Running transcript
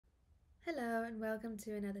Hello and welcome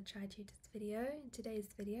to another Tri-tutors video. In today's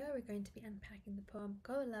video we're going to be unpacking the poem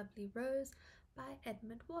Go Lovely Rose by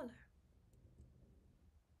Edmund Waller.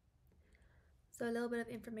 So a little bit of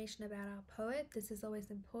information about our poet. This is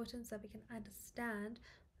always important so we can understand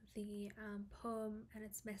the poem and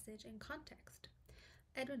its message in context.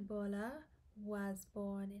 Edmund Waller was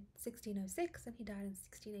born in 1606 and he died in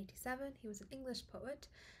 1687. He was an English poet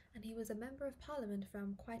and he was a member of Parliament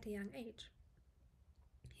from quite a young age.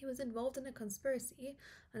 He was involved in a conspiracy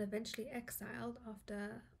and eventually exiled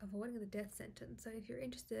after avoiding the death sentence. So if you're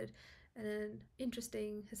interested in an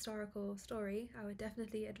interesting historical story, I would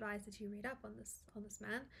definitely advise that you read up on this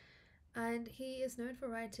man. And he is known for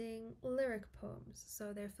writing lyric poems,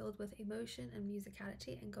 so they're filled with emotion and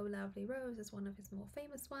musicality, and Go Lovely Rose is one of his more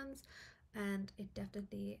famous ones, and it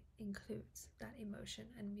definitely includes that emotion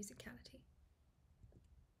and musicality.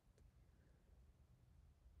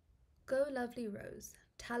 Go lovely rose,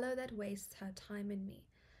 tell her that wastes her time in me,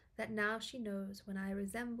 that now she knows when I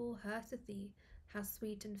resemble her to thee, how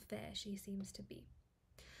sweet and fair she seems to be.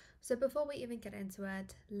 So before we even get into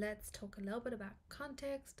it, let's talk a little bit about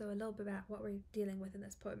context, or a little bit about what we're dealing with in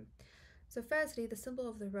this poem. So firstly, the symbol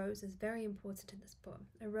of the rose is very important in this poem.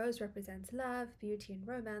 A rose represents love, beauty, and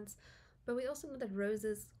romance, but we also know that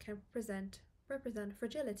roses can represent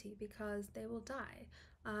fragility because they will die.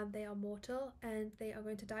 They are mortal and they are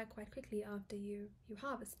going to die quite quickly after you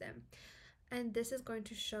harvest them. And this is going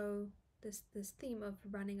to show this theme of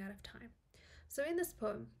running out of time. So in this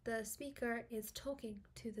poem, the speaker is talking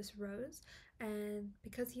to this rose, and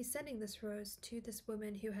because he's sending this rose to this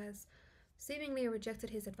woman who has seemingly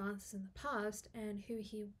rejected his advances in the past and who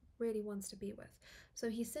he really wants to be with. So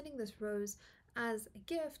he's sending this rose as a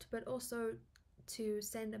gift, but also to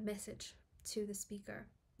send a message to the speaker.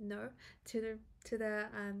 No, to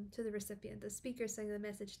the recipient. The speaker is sending the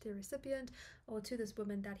message to the recipient, or to this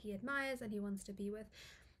woman that he admires and he wants to be with.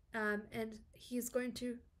 And he's going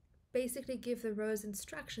to basically give the rose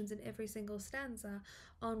instructions in every single stanza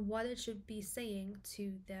on what it should be saying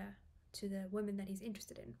to the woman that he's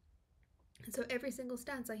interested in. And so every single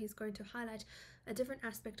stanza he's going to highlight a different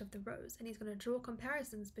aspect of the rose, and he's going to draw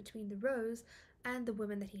comparisons between the rose and the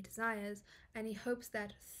woman that he desires, and he hopes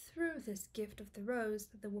that through this gift of the rose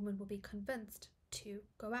the woman will be convinced to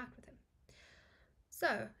go out with him.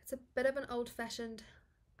 So it's a bit of an old-fashioned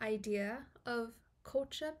idea of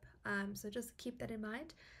courtship, so just keep that in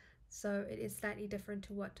mind. So it is slightly different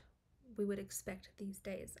to what we would expect these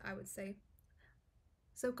days, I would say.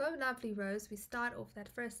 So Go Lovely Rose, we start off that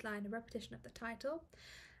first line, a repetition of the title,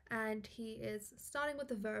 and he is starting with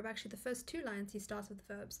the verb. Actually, the first two lines he starts with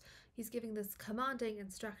verbs. He's giving this commanding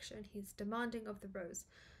instruction. He's demanding of the rose.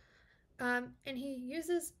 And he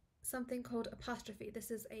uses something called apostrophe.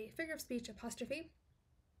 This is a figure of speech apostrophe.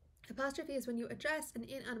 Apostrophe is when you address an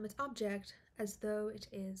inanimate object as though it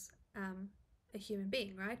is a human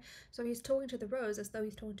being, right? So he's talking to the rose as though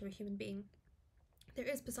he's talking to a human being. There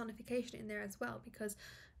is personification in there as well, because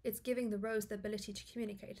it's giving the rose the ability to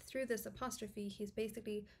communicate. Through this apostrophe, he's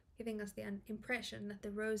basically giving us the impression that the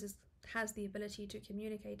rose has the ability to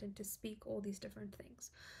communicate and to speak all these different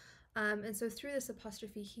things. And so through this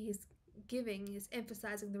apostrophe, he's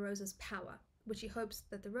emphasizing the rose's power, which he hopes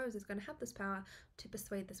that the rose is going to have this power to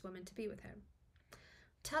persuade this woman to be with him.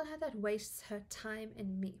 Tell her that wastes her time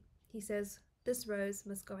in me. He says this rose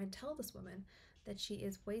must go and tell this woman that she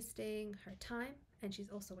is wasting her time, and she's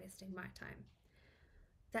also wasting my time.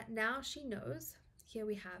 That now she knows, here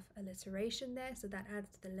we have alliteration there, so that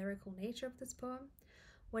adds to the lyrical nature of this poem.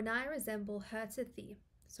 When I resemble her to thee.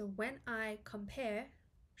 So when I compare,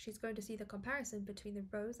 she's going to see the comparison between the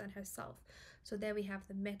rose and herself. So there we have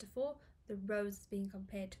the metaphor, the rose is being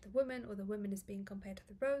compared to the woman, or the woman is being compared to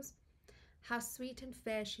the rose. How sweet and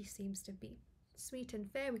fair she seems to be. Sweet and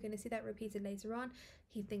fair, we're going to see that repeated later on.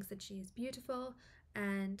 He thinks that she is beautiful,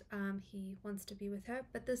 and he wants to be with her,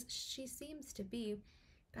 but she seems to be,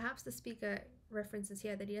 perhaps the speaker references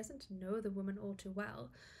here that he doesn't know the woman all too well.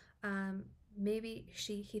 Maybe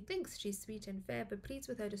he thinks she's sweet and fair, but pleads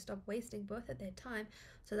with her to stop wasting both of their time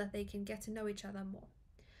so that they can get to know each other more.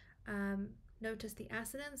 Notice the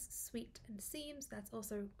assonance, sweet and seems, that's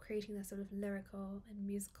also creating that sort of lyrical and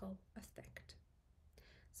musical effect.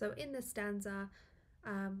 So in this stanza,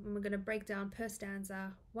 we're going to break down per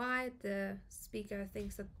stanza why the speaker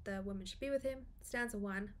thinks that the woman should be with him. Stanza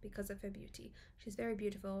 1, because of her beauty. She's very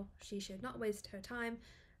beautiful, she should not waste her time,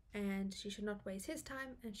 and she should not waste his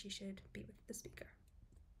time, and she should be with the speaker.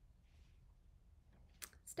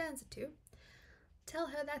 Stanza 2, tell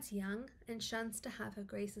her that's young, and shuns to have her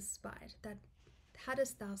graces spied, that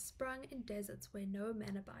hadst thou sprung in deserts where no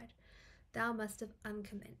men abide, thou must have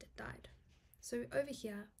uncommended died. So over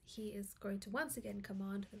here, he is going to once again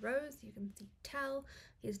command the rose. You can see tell,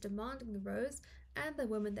 he is demanding the rose and the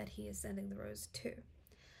woman that he is sending the rose to.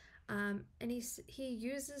 And he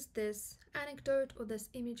uses this anecdote or this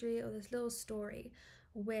imagery or this little story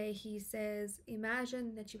where he says,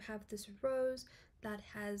 imagine that you have this rose that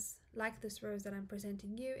has, like this rose that I'm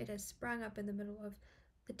presenting you, it has sprung up in the middle of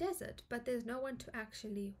the desert, but there's no one to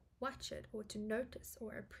actually watch it or to notice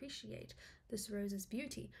or appreciate this rose's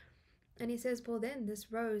beauty. And he says, well, then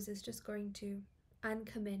this rose is just going to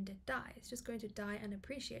uncommended die. It's just going to die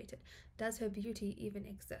unappreciated. Does her beauty even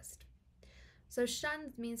exist? So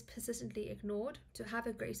shunned means persistently ignored. To have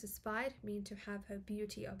her grace espied means to have her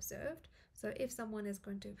beauty observed. So if someone is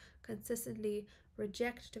going to consistently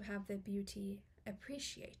reject to have their beauty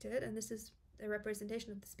appreciated, and this is a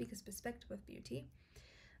representation of the speaker's perspective of beauty,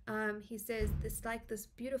 he says, it's like this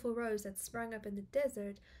beautiful rose that sprung up in the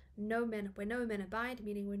desert, where no men abide,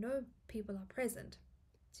 meaning where no people are present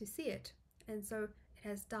to see it. And so it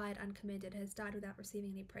has died uncommended, it has died without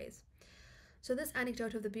receiving any praise. So this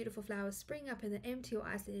anecdote of the beautiful flowers springing up in the empty or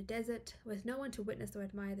isolated desert with no one to witness or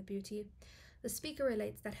admire the beauty, the speaker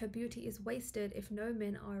relates that her beauty is wasted if no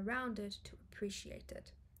men are around it to appreciate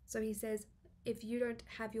it. So he says, if you don't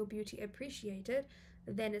have your beauty appreciated,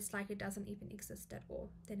 then it's like it doesn't even exist at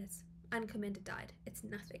all. Then it's uncommended died. It's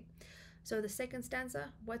nothing. So the second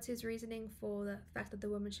stanza, what's his reasoning for the fact that the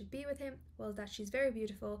woman should be with him? Well, that she's very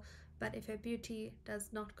beautiful, but if her beauty does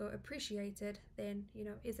not go appreciated, then,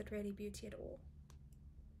 is it really beauty at all?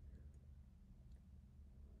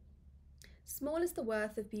 Small is the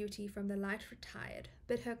worth of beauty from the light retired,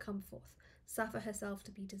 bid her come forth, suffer herself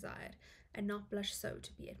to be desired, and not blush so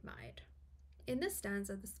to be admired. In this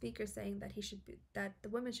stanza, the speaker is saying that the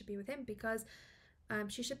woman should be with him because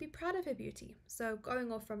she should be proud of her beauty. So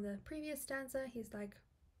going off from the previous stanza, he's like,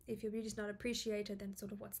 if your beauty is not appreciated, then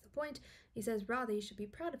sort of what's the point? He says, rather, you should be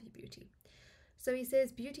proud of your beauty. So he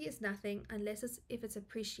says, beauty is nothing unless if it's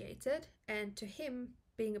appreciated, and to him,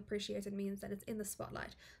 being appreciated means that it's in the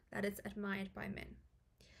spotlight, that it's admired by men.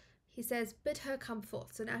 He says, bid her come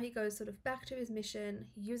forth. So now he goes sort of back to his mission.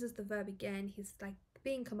 He uses the verb again. He's like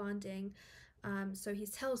being commanding. So he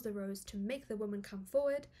tells the rose to make the woman come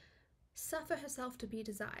forward, suffer herself to be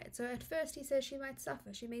desired. So at first he says she might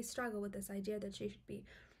suffer. She may struggle with this idea that she should be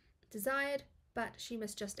desired, but she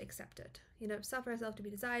must just accept it. Suffer herself to be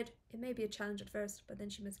desired. It may be a challenge at first, but then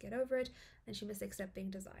she must get over it and she must accept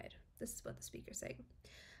being desired. This is what the speaker's saying.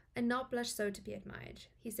 And not blush so to be admired.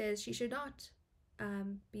 He says she should not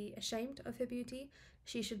be ashamed of her beauty.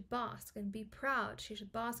 She should bask and be proud. She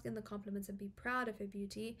should bask in the compliments and be proud of her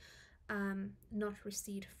beauty, not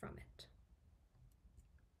recede from it.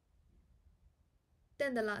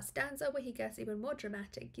 Then the last stanza, where he gets even more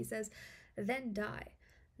dramatic, he says, then die,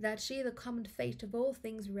 that she the common fate of all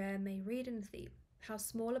things rare may read in thee, how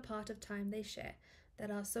small a part of time they share, that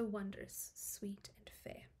are so wondrous, sweet, and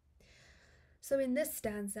fair. So in this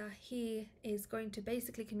stanza, he is going to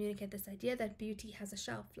basically communicate this idea that beauty has a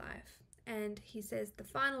shelf life. And he says the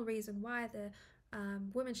final reason why the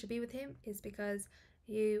woman should be with him is because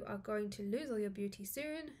you are going to lose all your beauty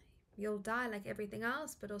soon. You'll die like everything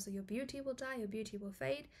else, but also your beauty will die, your beauty will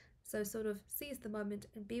fade. So sort of seize the moment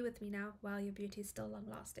and be with me now while your beauty is still long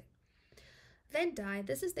lasting. Then die.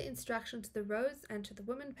 This is the instruction to the rose and to the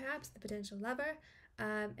woman, perhaps, the potential lover.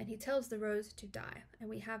 And he tells the rose to die. And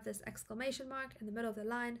we have this exclamation mark in the middle of the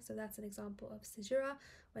line. So that's an example of caesura,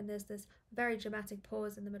 when there's this very dramatic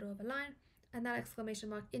pause in the middle of a line. And that exclamation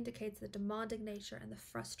mark indicates the demanding nature and the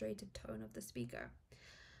frustrated tone of the speaker.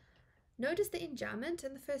 Notice the enjambment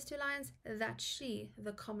in the first two lines, that she,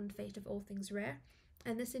 the common fate of all things rare.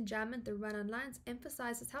 And this enjambment, the run-on lines,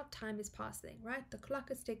 emphasizes how time is passing, right? The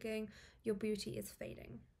clock is ticking, your beauty is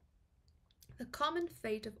fading. The common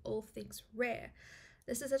fate of all things rare.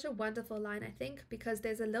 This is such a wonderful line, I think, because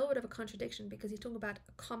there's a little bit of a contradiction, because he's talking about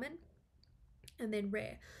a common and then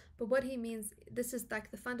rare. But what he means, this is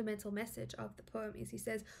like the fundamental message of the poem, is he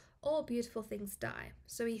says, all beautiful things die.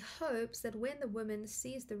 So he hopes that when the woman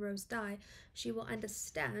sees the rose die, she will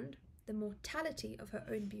understand the mortality of her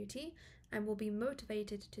own beauty and will be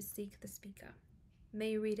motivated to seek the speaker.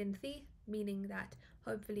 May read in thee, meaning that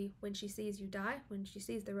hopefully when she sees you die, when she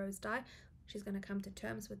sees the rose die, she's going to come to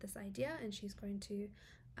terms with this idea and she's going to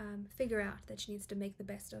figure out that she needs to make the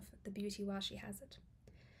best of the beauty while she has it.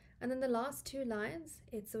 And then the last two lines,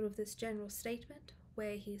 it's sort of this general statement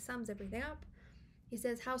where he sums everything up. He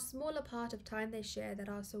says, how small a part of time they share that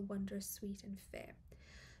are so wondrous, sweet, and fair.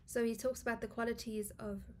 So he talks about the qualities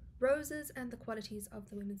of roses and the qualities of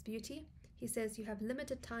the women's beauty. He says you have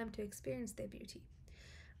limited time to experience their beauty.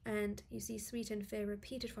 And you see sweet and fair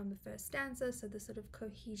repeated from the first stanza, so there's sort of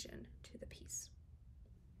cohesion to the piece.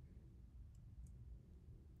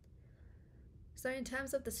 So in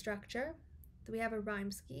terms of the structure, we have a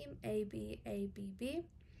rhyme scheme, A, B, A, B, B.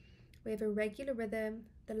 We have a regular rhythm,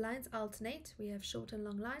 the lines alternate, we have short and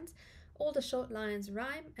long lines. All the short lines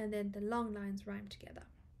rhyme, and then the long lines rhyme together.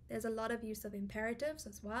 There's a lot of use of imperatives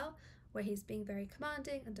as well, where he's being very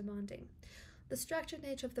commanding and demanding. The structured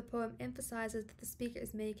nature of the poem emphasizes that the speaker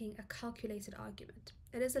is making a calculated argument.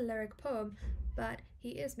 It is a lyric poem, but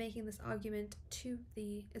he is making this argument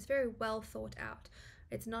it's very well thought out.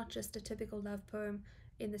 It's not just a typical love poem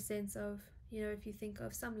in the sense of, if you think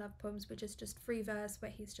of some love poems which is just free verse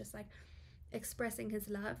where he's just like expressing his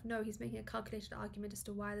love. No, he's making a calculated argument as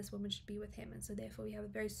to why this woman should be with him, and so therefore we have a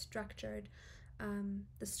very structured,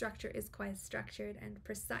 the structure is quite structured and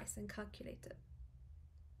precise and calculated.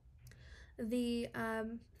 The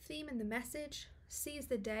theme and the message: seize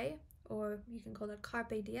the day, or you can call it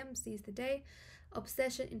carpe diem, seize the day,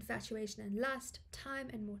 obsession, infatuation and lust, time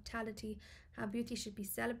and mortality, how beauty should be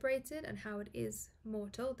celebrated and how it is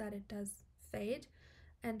mortal, that it does fade,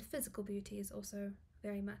 and physical beauty is also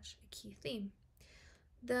very much a key theme.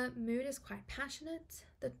 The mood is quite passionate,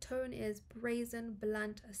 the tone is brazen,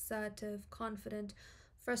 blunt, assertive, confident,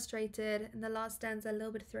 frustrated, and the last stanza a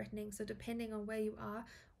little bit threatening, so depending on where you are,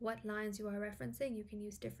 what lines you are referencing, you can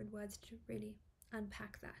use different words to really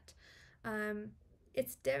unpack that.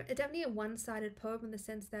 It's definitely a one-sided poem in the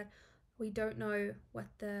sense that we don't know what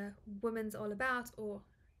the woman's all about, or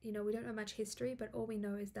we don't know much history, but all we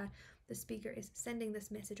know is that the speaker is sending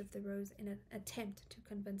this message of the rose in an attempt to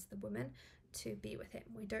convince the woman to be with him.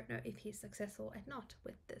 We don't know if he's successful or not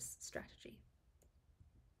with this strategy.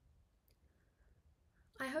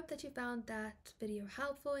 I hope that you found that video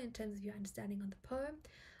helpful in terms of your understanding on the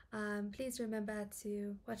poem. Please remember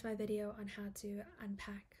to watch my video on how to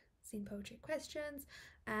unpack scene poetry questions,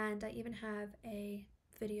 and I even have a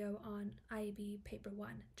video on IAB paper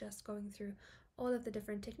 1, just going through all of the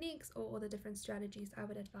different techniques or all the different strategies I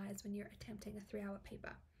would advise when you're attempting a 3-hour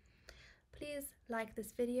paper. Please like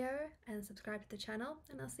this video and subscribe to the channel,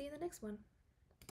 and I'll see you in the next one.